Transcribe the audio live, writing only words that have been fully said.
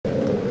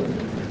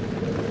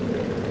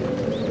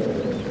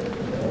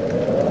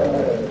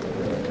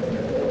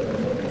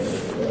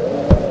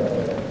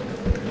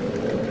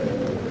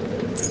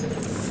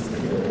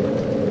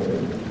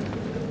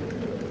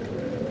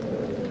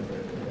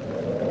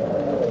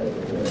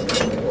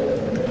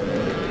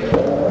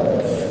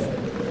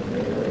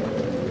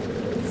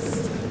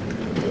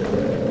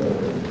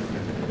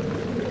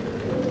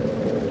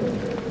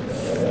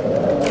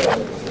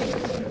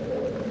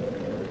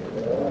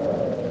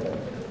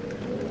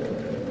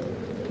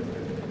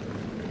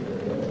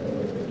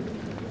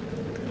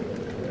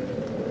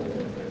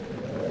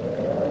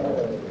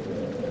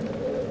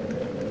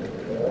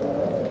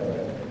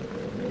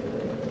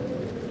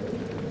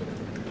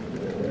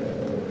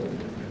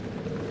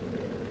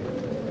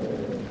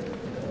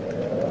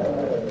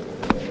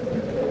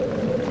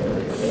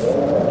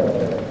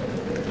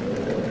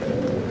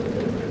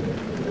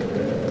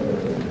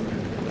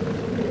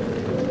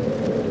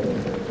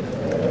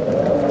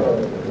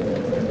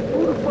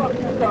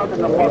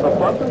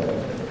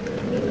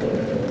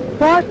motherfucker.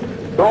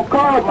 What? Don't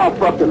call my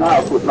fucking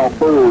house with no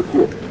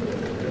bullshit.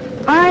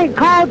 I ain't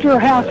called your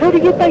house. Who do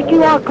you think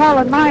you are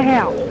calling my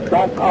house?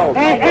 Don't call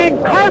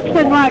And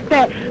cursing like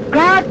that.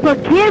 God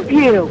forgive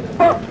you.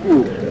 Fuck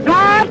you.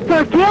 God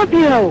forgive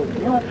you.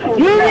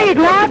 You need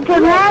lots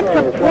and lots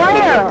of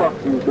prayer.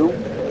 Fuck you, do.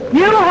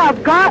 You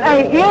have got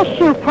a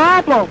issue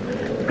problem.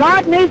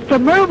 God needs to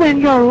move in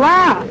your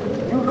life.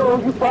 You know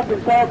who you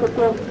fucking talking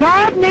to?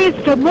 God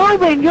needs to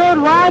move in your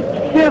life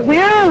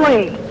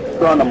severely.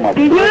 Son of my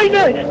Do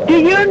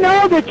you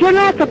know that you're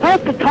not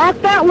supposed to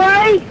talk that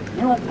way?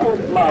 You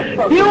kiss my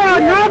fucking You are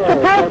not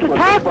supposed to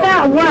talk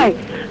that way.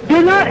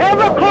 Do not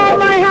ever call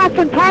my house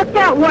and talk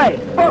that way.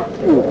 Fuck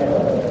you.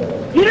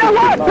 You know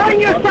what? Bring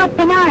yourself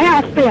to my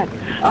house then.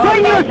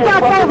 Bring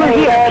yourself over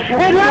here.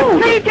 And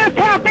let's see just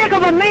how big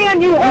of a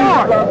man you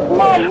are.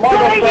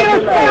 Bring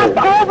yourself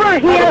over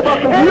here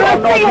and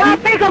let's see how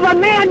big of a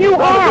man you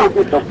are.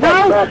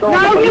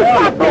 No, you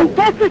fucking,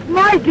 this is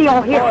my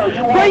deal here.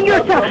 Bring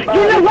yourself,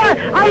 you know what?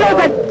 I live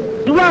in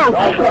Low.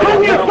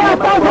 Bring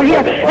yourself over here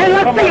and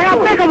let's see how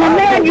big of a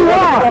man you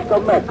are.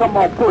 Come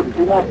on, put it.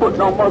 You won't put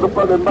no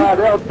motherfucking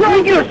body else.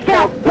 Bring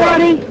yourself,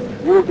 buddy.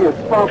 You get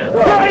fucked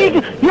up. Bring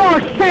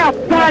yourself,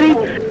 buddy.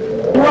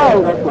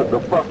 Whoa. That's what the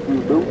fuck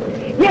you do.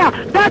 Yeah,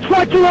 that's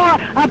what you are,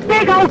 a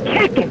big old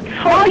chicken.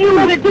 All you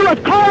want to do is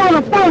call on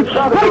a phone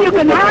where you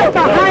can hide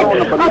behind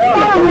a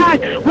phone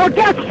line. Well,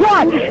 guess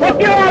what? If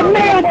you're a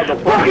man,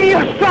 bring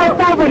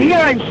yourself over here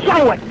and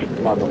show it.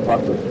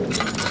 Motherfucker.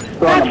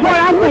 That's what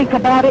I think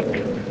about it.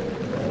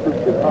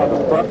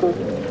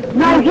 Motherfucker.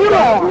 No, you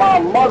are. My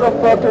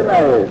motherfucking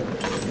ass.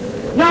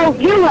 No,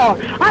 you are.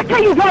 I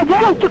tell you what,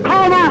 why don't you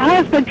call my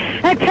husband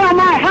and tell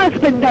my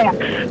husband that?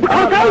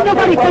 Because ain't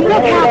nobody can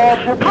look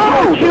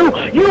how cold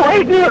you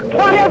ignorant,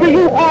 whatever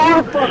you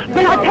are. But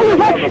I tell you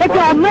what, if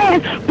you're a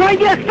man, bring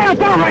yourself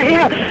over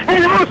here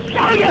and I'll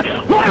show you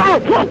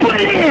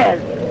what it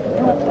is.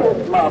 You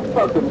kiss my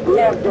fucking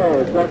black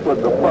ass. That's what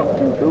the fuck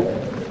you do.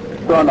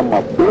 Son of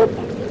a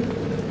bitch.